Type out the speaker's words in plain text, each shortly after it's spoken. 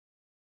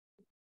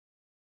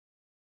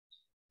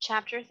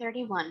Chapter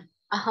 31.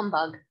 A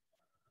Humbug.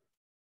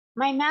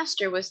 My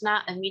master was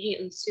not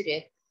immediately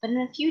suited, but in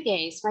a few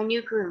days my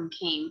new groom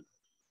came.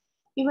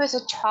 He was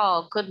a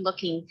tall,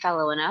 good-looking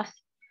fellow enough,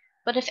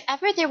 but if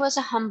ever there was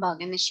a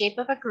humbug in the shape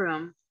of a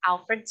groom,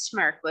 Alfred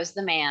Smirk was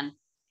the man.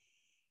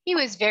 He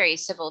was very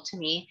civil to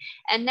me,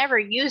 and never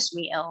used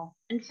me ill.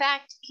 In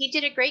fact, he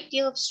did a great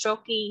deal of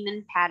stroking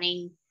and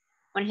patting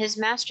when his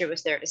master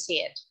was there to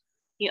see it.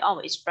 He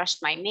always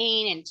brushed my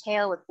mane and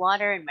tail with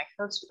water and my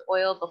clothes with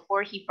oil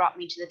before he brought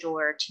me to the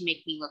door to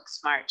make me look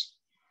smart.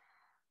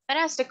 But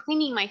as to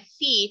cleaning my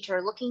feet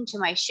or looking to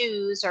my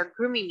shoes or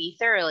grooming me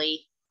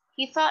thoroughly,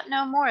 he thought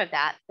no more of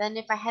that than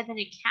if I had been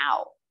a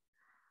cow.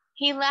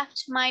 He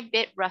left my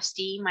bit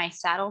rusty, my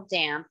saddle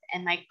damp,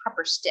 and my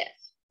crupper stiff.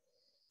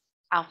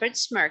 Alfred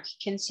Smirk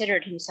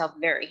considered himself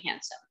very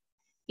handsome.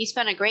 He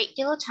spent a great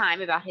deal of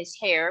time about his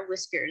hair,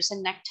 whiskers,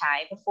 and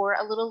necktie before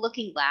a little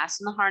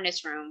looking-glass in the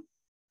harness room.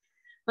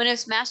 When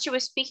his master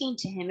was speaking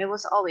to him, it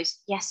was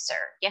always, yes,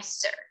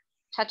 sir,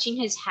 touching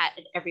his hat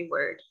at every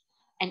word.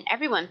 And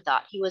everyone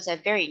thought he was a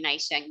very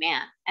nice young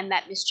man, and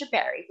that Mr.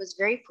 Barry was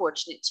very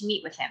fortunate to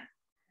meet with him.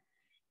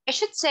 I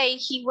should say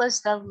he was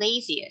the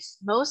laziest,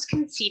 most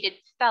conceited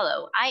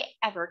fellow I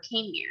ever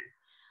came near.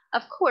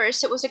 Of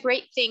course, it was a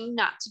great thing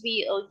not to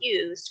be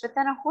ill-used, but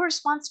then a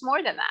horse wants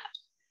more than that.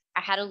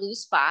 I had a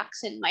loose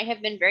box, and might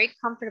have been very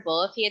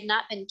comfortable if he had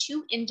not been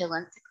too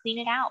indolent to clean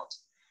it out.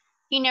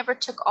 He never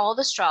took all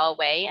the straw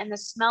away, and the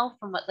smell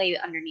from what lay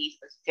underneath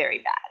was very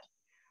bad,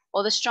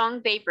 while the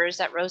strong vapors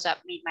that rose up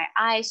made my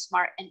eyes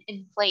smart and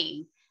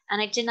inflame,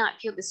 and I did not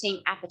feel the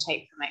same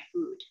appetite for my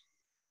food.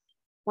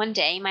 One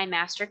day my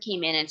master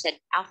came in and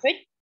said, "Alfred,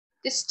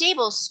 the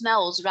stable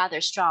smells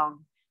rather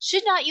strong.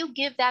 Should not you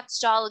give that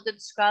stall a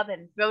good scrub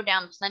and throw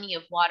down plenty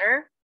of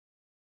water?"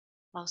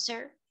 "Well,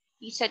 sir,"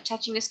 he said,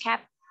 touching his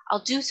cap, "I'll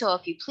do so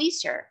if you please,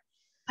 sir.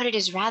 But it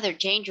is rather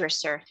dangerous,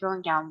 sir,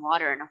 throwing down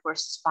water in a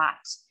horse's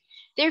spots.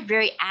 They're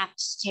very apt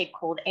to take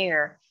cold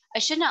air. I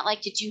should not like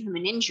to do him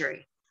an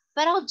injury,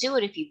 but I'll do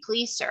it if you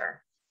please,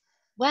 sir."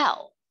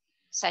 "Well,"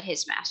 said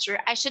his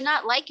master, "I should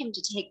not like him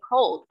to take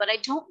cold, but I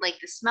don't like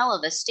the smell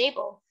of the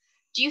stable.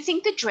 Do you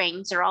think the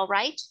drains are all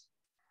right?"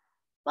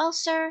 "Well,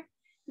 sir,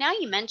 now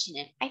you mention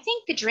it, I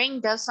think the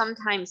drain does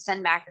sometimes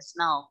send back a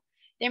smell.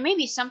 There may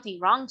be something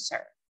wrong,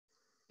 sir."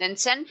 "Then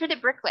send for the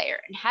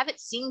bricklayer and have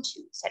it seen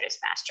to," said his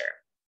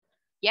master.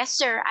 "Yes,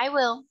 sir, I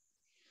will."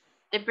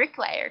 The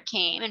bricklayer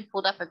came and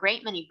pulled up a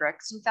great many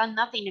bricks and found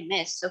nothing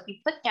amiss, so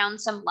he put down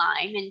some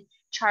lime and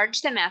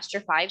charged the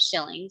master 5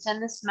 shillings, and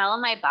the smell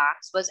in my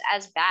box was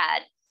as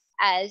bad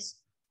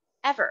as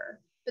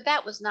ever. But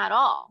that was not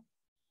all.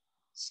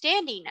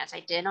 Standing, as I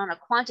did, on a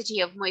quantity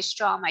of moist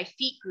straw, my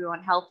feet grew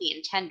unhealthy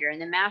and tender,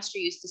 and the master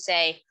used to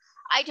say,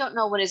 "I don't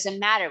know what is the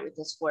matter with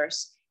this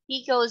horse.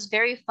 He goes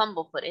very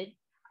fumble-footed.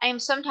 I am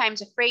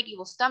sometimes afraid he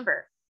will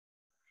stumble."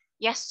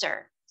 "Yes,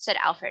 sir," said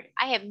Alfred,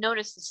 "I have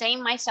noticed the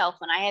same myself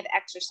when I have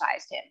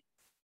exercised him."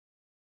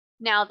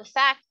 Now, the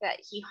fact that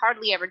he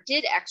hardly ever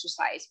did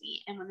exercise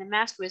me, and when the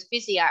master was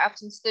busy, I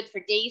often stood for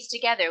days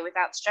together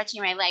without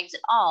stretching my legs at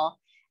all,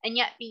 and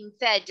yet being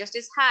fed just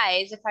as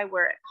high as if I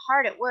were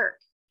hard at work.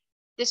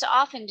 This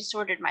often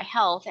disordered my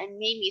health, and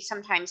made me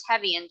sometimes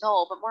heavy and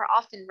dull, but more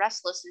often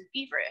restless and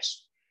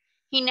feverish.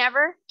 He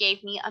never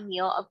gave me a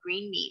meal of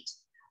green meat,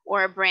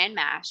 or a bran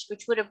mash,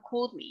 which would have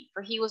cooled me,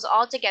 for he was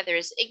altogether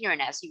as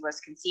ignorant as he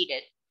was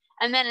conceited.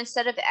 And then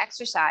instead of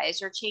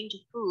exercise or change of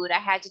food, I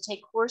had to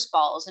take horse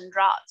balls and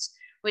draughts,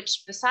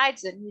 which,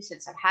 besides the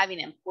nuisance of having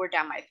them poured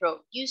down my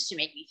throat, used to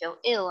make me feel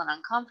ill and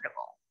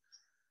uncomfortable.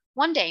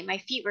 One day my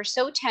feet were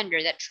so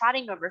tender that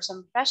trotting over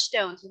some fresh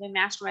stones with a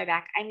master on my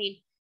back, I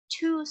made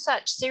 2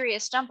 such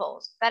serious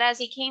stumbles, that as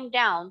he came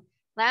down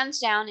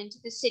Lansdowne into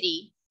the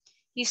city,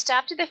 he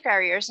stopped at the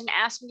farrier's and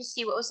asked me to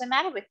see what was the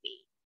matter with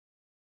me.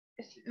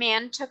 The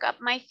man took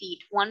up my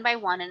feet one by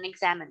one and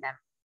examined them.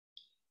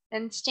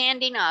 Then,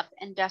 standing up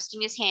and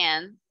dusting his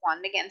hand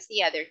one against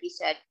the other, he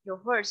said, "Your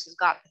horse has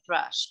got the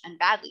thrush, and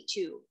badly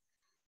too.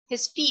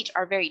 His feet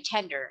are very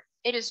tender.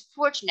 It is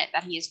fortunate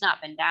that he has not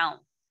been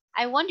down.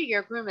 I wonder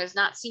your groom has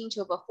not seen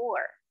to it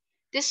before.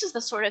 This is the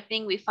sort of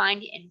thing we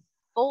find in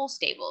foal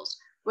stables,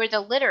 where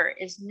the litter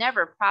is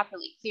never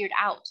properly cleared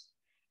out.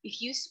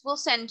 If you will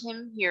send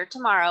him here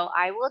tomorrow,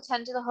 I will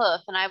attend to the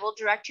hoof, and I will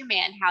direct your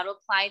man how to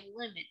apply the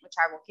liniment which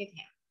I will give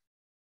him."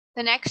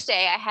 The next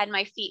day I had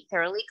my feet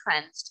thoroughly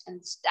cleansed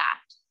and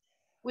stamped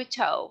with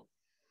tow,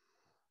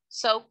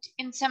 soaked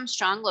in some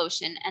strong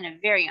lotion, and a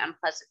very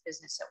unpleasant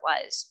business it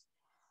was.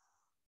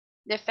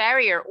 The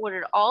farrier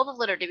ordered all the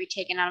litter to be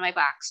taken out of my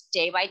box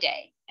day by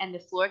day, and the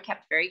floor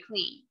kept very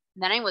clean.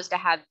 Then I was to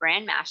have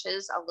bran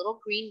mashes, a little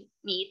green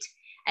meat,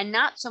 and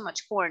not so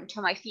much corn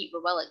till my feet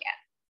were well again.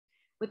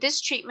 With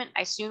this treatment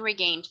I soon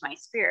regained my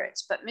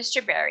spirits, but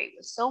Mr. Barry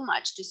was so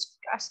much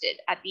disgusted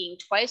at being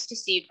twice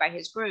deceived by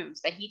his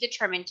grooms that he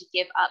determined to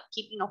give up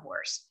keeping a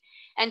horse,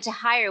 and to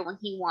hire when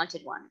he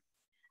wanted one.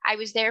 I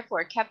was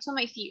therefore kept till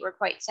my feet were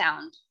quite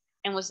sound,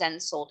 and was then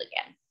sold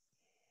again.